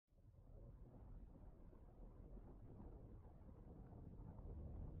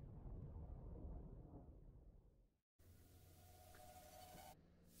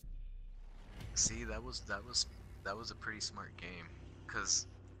See, that was a pretty smart game. Cause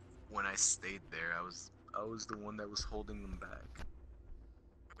when I stayed there, I was the one that was holding them back.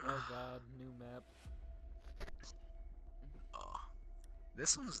 Oh god, new map. Oh,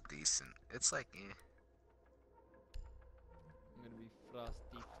 this one's decent. It's like, eh. I'm gonna be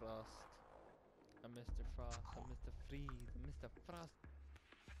Frosty Frost. I'm Mr. Frost. I'm Mr. Freeze. I'm Mr. Frost.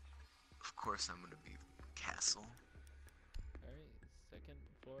 Of course, I'm gonna be Castle. Alright, second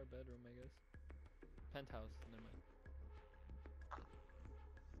floor bedroom, I guess. Penthouse, never mind.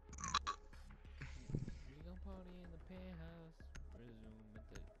 We gon' party in the penthouse. Resume at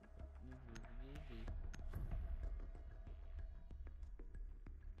the.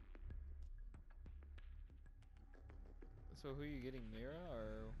 So who are you getting, Mira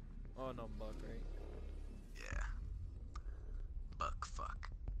or? Oh no, Buck, right? Yeah, buck fuck.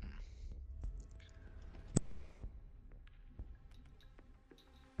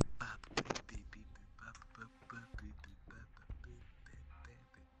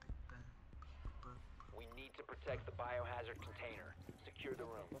 We need to protect the biohazard container. Secure the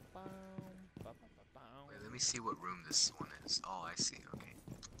room. Wait, let me see what room this one is. Oh, I see. Okay.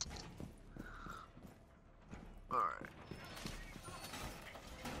 Alright.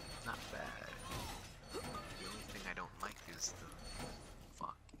 Not bad. The only thing I don't like is the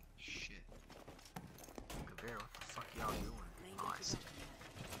fucking shit. Kavir, what the fuck y'all doing? Oh, I see.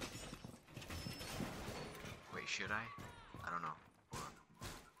 Wait, should I? I don't know.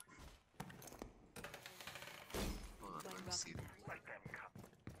 Hold on, let me see.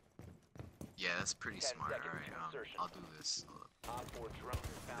 Yeah, that's pretty 10 smart. seconds Alright, to insertion. I'll do this. Hold up. Op 4 drone has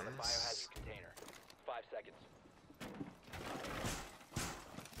found the This. biohazard container. 5 seconds.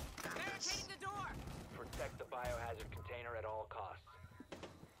 And this. Barricading the door! Protect the biohazard container at all costs.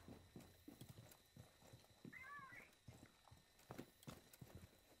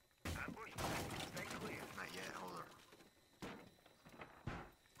 Not yet, hold up.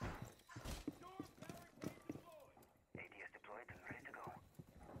 ADS deployed and ready to go.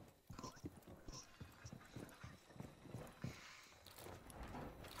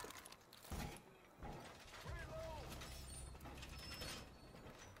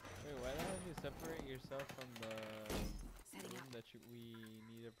 Wait, why the hell did you separate yourself from the Setting room up. that we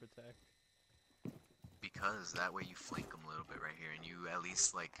need to protect? Because that way you flank them a little bit right here, and you at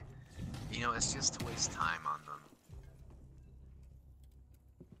least, like, you know, it's just to waste time on them.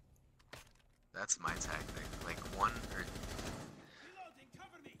 That's my tactic. Like, one, or,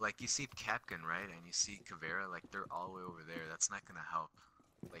 like, you see Capkin, right, and you see Kavera, like, they're all the way over there. That's not gonna help.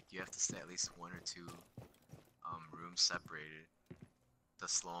 Like, you have to stay at least one or two, rooms separated to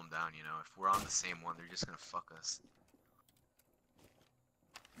slow them down, you know? If we're on the same one, they're just gonna fuck us.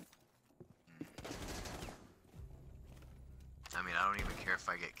 I mean, I don't even care if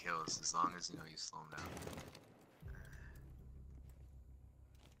I get kills, as long as, you know, you slow them down.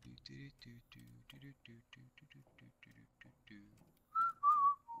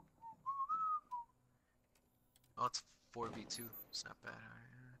 Oh, it's 4v2. It's not bad.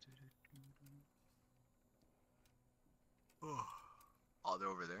 Oh, they're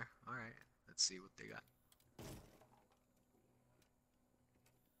over there. Alright, let's see what they got.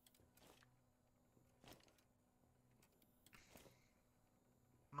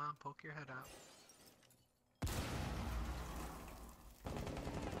 Come on, poke your head out.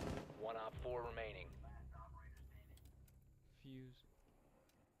 One Op 4 remaining. Fuse.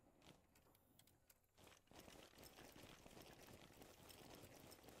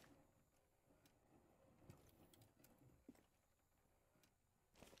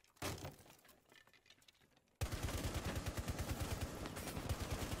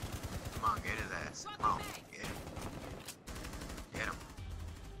 Come on, get his ass. Come on, get him. Get him.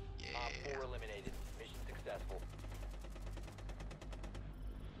 Op 4 Yeah. eliminated. Mission successful.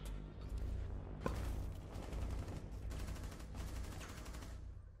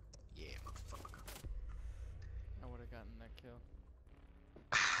 Yeah, motherfucker. I would have gotten that kill.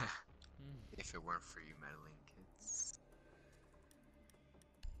 If it weren't for you meddling kids.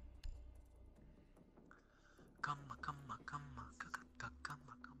 Come on, come on, come on, come on, come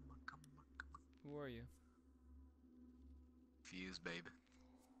on, come on, come on. Who are you? Fuse, baby.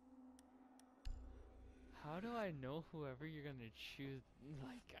 How do I know whoever you're gonna choose?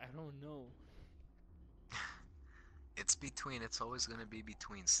 Like, I don't know. It's always gonna be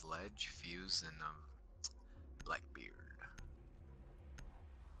between Sledge, Fuse, and, Blackbeard.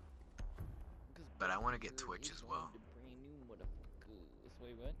 But I want to get Twitch as well.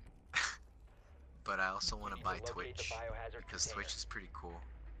 Wait, what? But I also want to Need buy to locate the Twitch, biohazard because container. Twitch is pretty cool.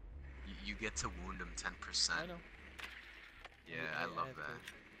 You get to wound them 10%. I know. Yeah, I love have that.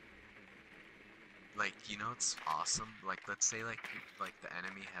 Twitch. Like, you know, it's awesome. Like, let's say like the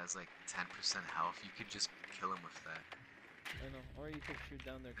enemy has like 10% health, you could just kill him with that. I know. Or you could shoot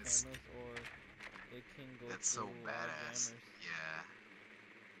down their It's- cameras, or it can go That's so through badass. jammers. Yeah,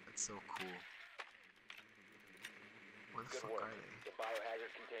 that's so cool. Where the Good fuck work. are they? The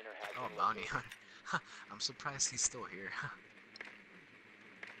biohazard container has Oh, been bounty located. hunter. I'm surprised he's still here.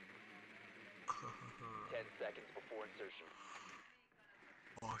 10 seconds before insertion.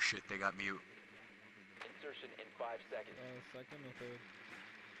 Oh shit, they got mute. Insertion in 5 seconds. Second or third?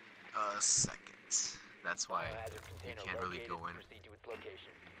 Seconds. That's why Biohazard you container can't really located. go in Proceed to its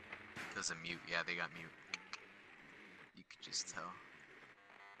location. because of mute. Yeah, they got mute. You could just tell.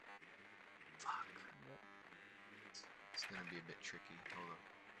 Fuck. Yep. It's gonna be a bit tricky. Hold on.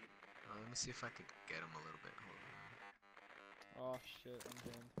 Let me see if I could get him a little bit. Hold on. Oh shit, I'm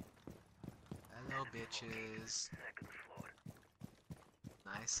jammed. Hello, bitches.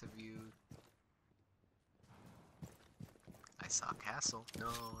 Nice of you. I saw castle. No,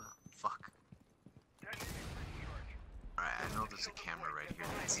 fuck. Alright, I know there's a camera right here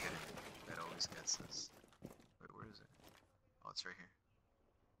that's hidden. That always gets us. Wait, where is it? Oh, it's right here.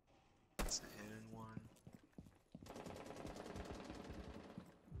 It's a hidden one.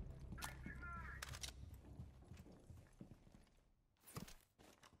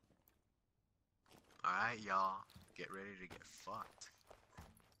 Alright, y'all. Get ready to get fucked.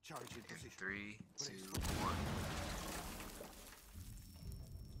 Charge in In position. 3, 2, 1.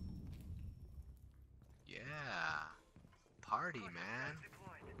 Yeah. Party, man.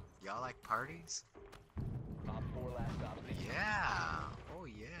 Y'all like parties? Op 4 last stop. Yeah. Oh,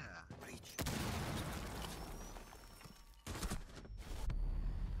 yeah. Breach.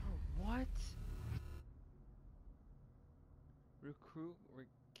 What? Recruit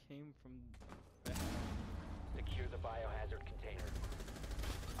came from behind. Secure the biohazard container.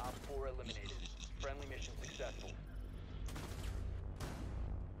 Op 4 eliminated. Friendly mission successful.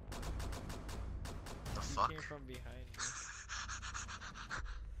 The He fuck? came from behind me,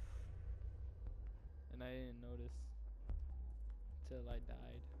 and I didn't notice till I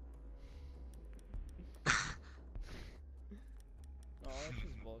died. Oh, let's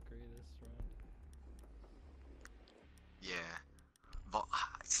just Valkyrie this round. Yeah.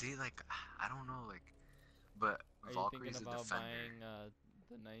 See, like, I don't know, like, but Are you Valkyrie's thinking a about defender. buying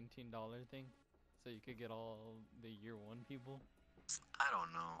the $19 thing, so you could get all the year 1 people? I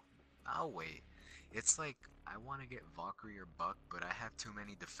don't know. I'll wait. It's like, I want to get Valkyrie or Buck, but I have too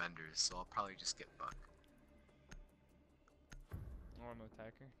many defenders, so I'll probably just get Buck. Oh, no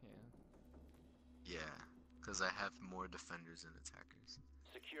attacker? Yeah. Yeah, because I have more defenders than attackers.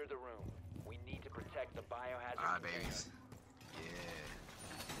 Secure the room. We need to protect the biohazard Alright, container. babies.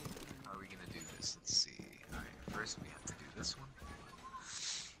 Yeah. How are we gonna do this? Let's see. Alright, first we have to do this one.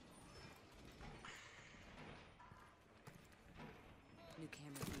 New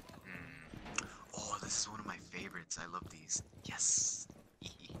camera feed. Oh, this is one of my favorites. I love these. Yes. Of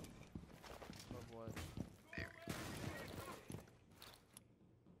what? There we go.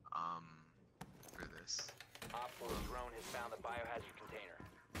 For this. Op 4 drone has found the biohazard container.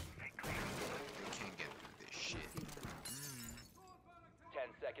 They can't get through this shit. 10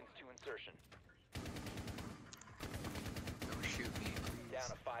 seconds to insertion. Don't shoot me, please. Down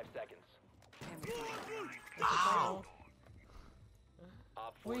to 5 seconds. Camera feed. Ow!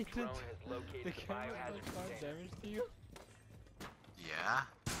 Op 4 Wait, drone the has located the the camera biohazard does 5 container. damage to you? Yeah?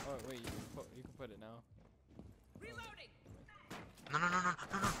 Oh, wait, you can put it now. No, no, no, no,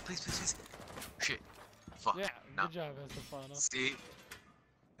 no, no, please, please, please. Shit. Fuck. Yeah, No. good job, Estefano. See?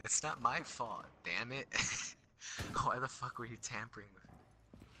 It's not my fault, damn it. Why the fuck were you tampering with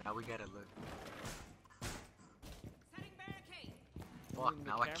it? Now we gotta look. Setting barricade. Fuck, the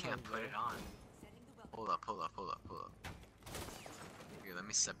now I camera's can't put there. it on. Setting the welcome. Hold up, hold up, hold up, hold up. Here, let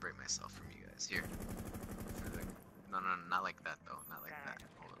me separate myself from you guys. Here. For the... No, no, no, not like that though. Not like that.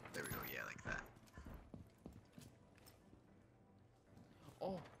 Hold up. There we go. Yeah, like that.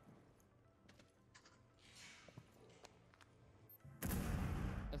 Oh.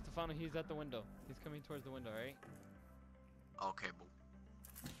 Estefano, he's at the window. He's coming towards the window, right? Okay, boo.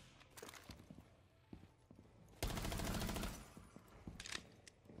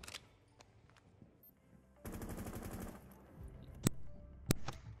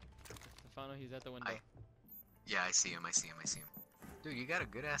 Estefano, he's at the window. Yeah, I see him. I see him. I see him. Dude, you got a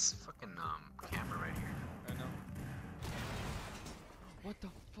good ass fucking camera right here. I know. What the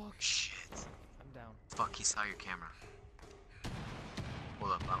fuck? Shit. I'm down. Fuck, he saw your camera.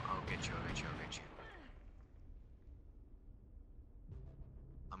 Hold up, I'll get you. I'll get you. I'll get you.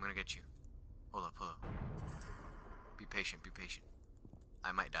 I'm gonna get you. Hold up, hold up. Be patient. Be patient.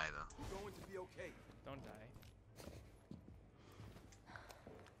 I might die though. You're going to be okay. Don't die.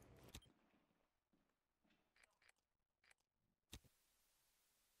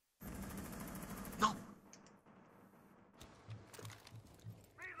 No.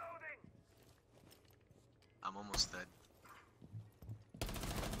 Reloading. I'm almost dead.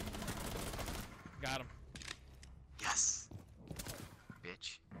 Got him. Yes.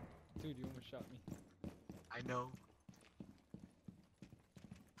 Bitch. Dude, you almost shot me. I know.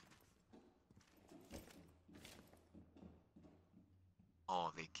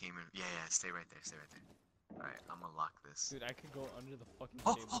 Oh, they came in. Yeah, yeah. Stay right there. Stay right there. All right, I'm gonna lock this. Dude, I could go under the fucking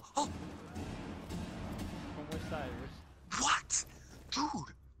Oh, table. oh, oh! From which side? What?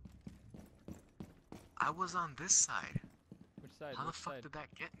 Dude! I was on this side. Which side? How the Which fuck side? did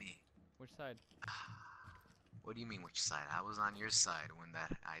that get me? Which side? What do you mean, which side? I was on your side when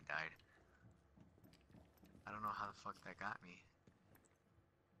I died. I don't know how the fuck that got me.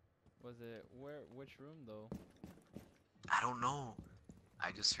 Was it where? Which room though? I don't know.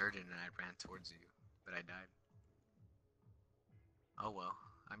 I just heard it and I ran towards you, but I died. Oh well,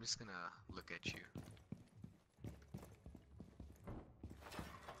 I'm just gonna look at you.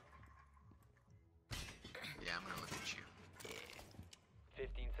 Yeah, I'm gonna look at you.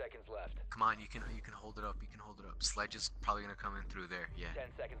 15 seconds left. Come on, you can hold it up. You can hold it up. Sledge is probably gonna come in through there. Yeah. 10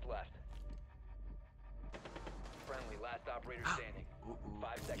 seconds left. Friendly, last operator standing. Ooh, ooh.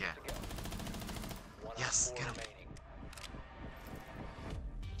 5 seconds Yeah. to go. One Yes, Op 4 get him. remaining.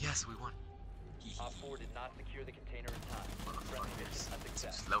 Yes, we won. Op 4 did not secure the container in time. Friendly Motherfuckers. mission a Too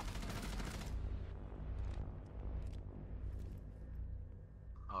success. slow.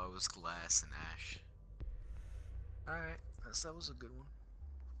 Oh, it was glass and ash. Alright, that was a good one.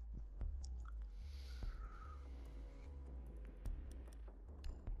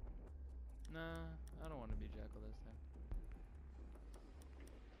 Nah, I don't want to be Jackal this time.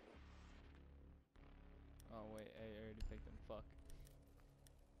 Oh wait, I already picked him. Fuck.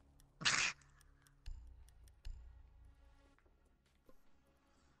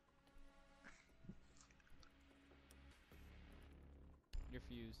 You're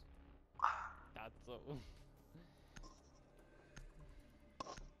fused. That's so.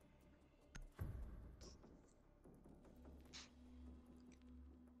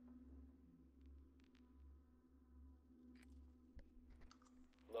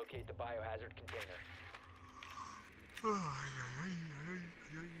 Locate the biohazard container.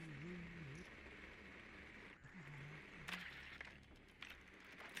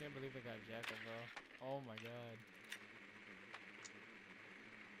 Can't believe I got Jackal, bro. Oh my god.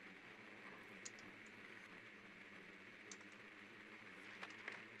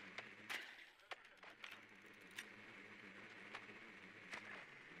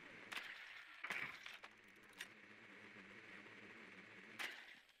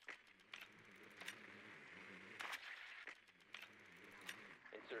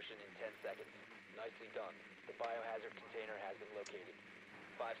 Insertion in 10 seconds. Nicely done. The biohazard container has been located.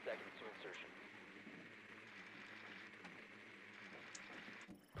 5 seconds to insertion.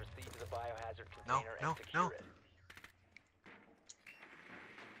 Proceed to the biohazard container no, and secure no. it.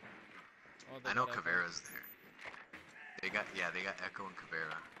 Oh, I know got Echo. Caveira's there. They got Echo and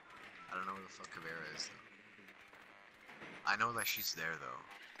Caveira. I don't know where the fuck Caveira is though. I know that she's there though.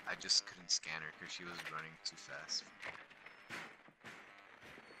 I just couldn't scan her because she was running too fast.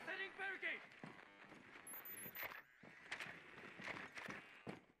 Setting barricade.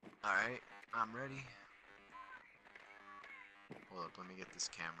 Alright, I'm ready. Hold up, let me get this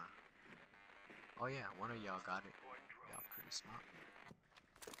camera. Oh yeah, one of y'all got it. Y'all pretty smart.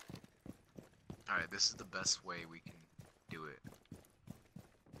 Alright, this is the best way we can do it.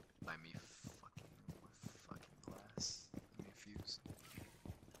 By me fucking with fucking glass. Let me fuse.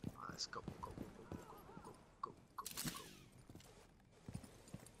 Let's go, go, go, go, go, go, go, go, go.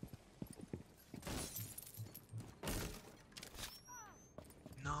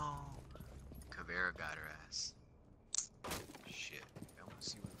 No! Caveira got her ass. Shit. I wanna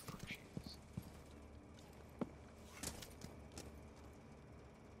see where the fuck she is.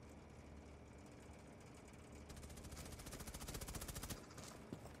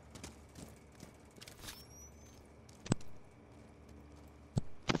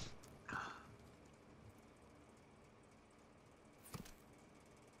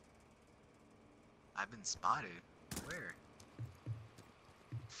 I've been spotted. Where?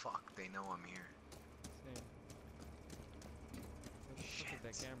 Fuck, they know I'm here. Same. What the fuck is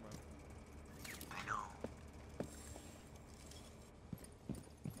that Shit. camera? I know.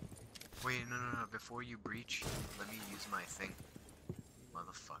 Wait, no. Before you breach, let me use my thing.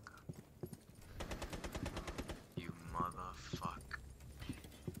 Motherfucker. You motherfucker.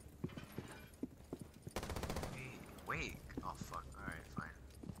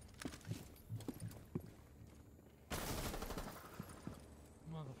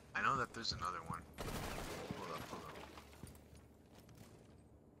 there's another one. Hold up, hold up.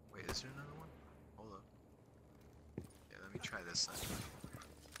 Wait, is there another one? Hold up. Yeah, let me try this side.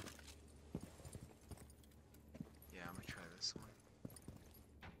 Yeah, I'm gonna try this one.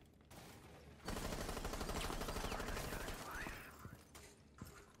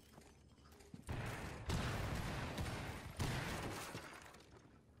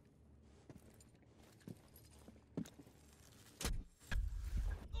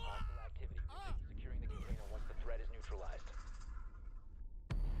 Hostile activity. Proceed securing the container once the threat is neutralized.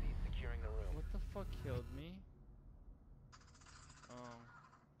 Proceed securing the room. What the fuck killed me? Oh.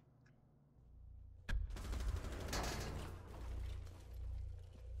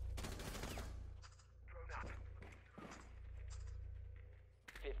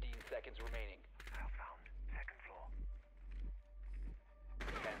 15 seconds remaining. Southbound, second floor.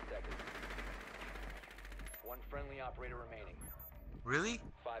 10 seconds. One friendly operator remaining. Really?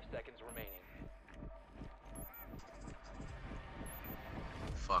 5 seconds remaining.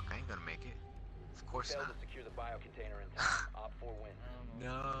 Fuck, I ain't gonna make it. Of course Failed not. to secure the bio container in time. Op 4 wins. I don't know.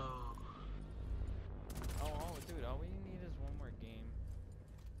 No. Oh, dude, all we need is one more game.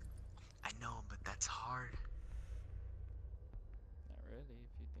 I know, but that's hard. Not really,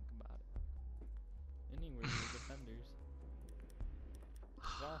 if you think about it. Anyway, we're defenders.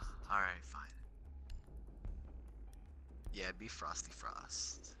 Frost. Alright, fine. Yeah, be Frosty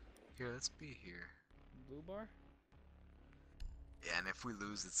Frost. Here, let's be here. Blue bar? Yeah, and if we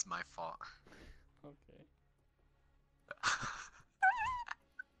lose, it's my fault. Okay.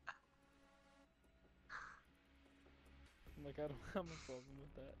 Like, I don't have a problem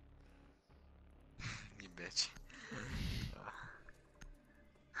with that. You bitch.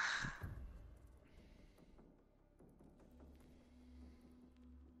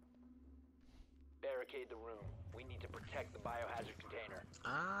 Barricade the room. We need to protect the biohazard container.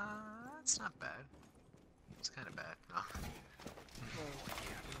 It's not bad. It's kind of bad. No.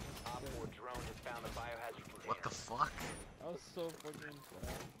 Op 4 drone has found the biohazard container. What the fuck? I was so fucking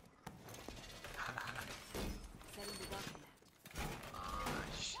sad. Setting the welcome mat. Oh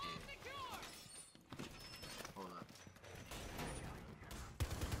shit. Hold up.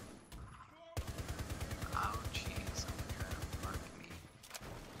 Oh jeez, someone tried to fuck me.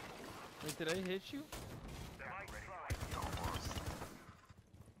 Wait, did I hit you? Almost.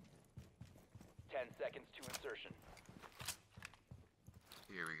 10 seconds to insertion.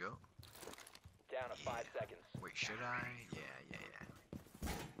 Here we go. Down to 5 seconds. Wait, should I? Yeah.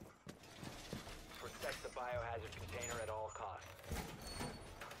 Protect the biohazard container at all costs.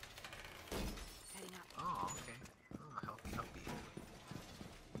 Setting up. Oh, okay. Oh, helpy.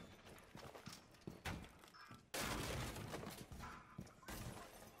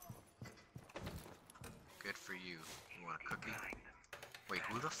 Good for you. You want a cookie? Wait,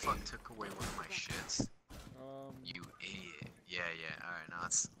 who the fuck took away one of my shits? You idiot. Yeah. Alright, now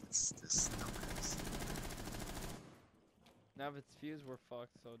it's this dumbass. Now if it's fused, we're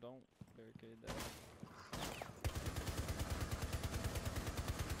fucked, so don't barricade that.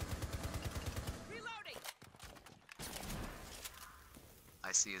 Reloading.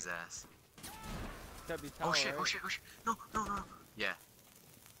 I see his ass. Gotta be tower, Oh shit, right? oh shit. No. Yeah.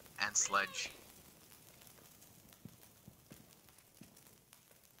 And sledge.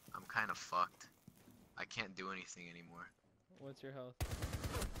 I'm kind of fucked. I can't do anything anymore. What's your health?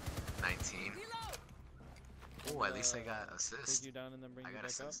 19. Reload. Oh, at least I got Take assist. you down and then bring I you got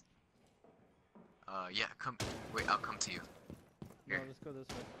back assist. Yeah, come. Wait, I'll come to you. up? Here. No, let's go this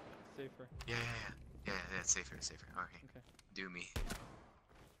way. Safer. Yeah, it's safer. Okay. Okay. Do me.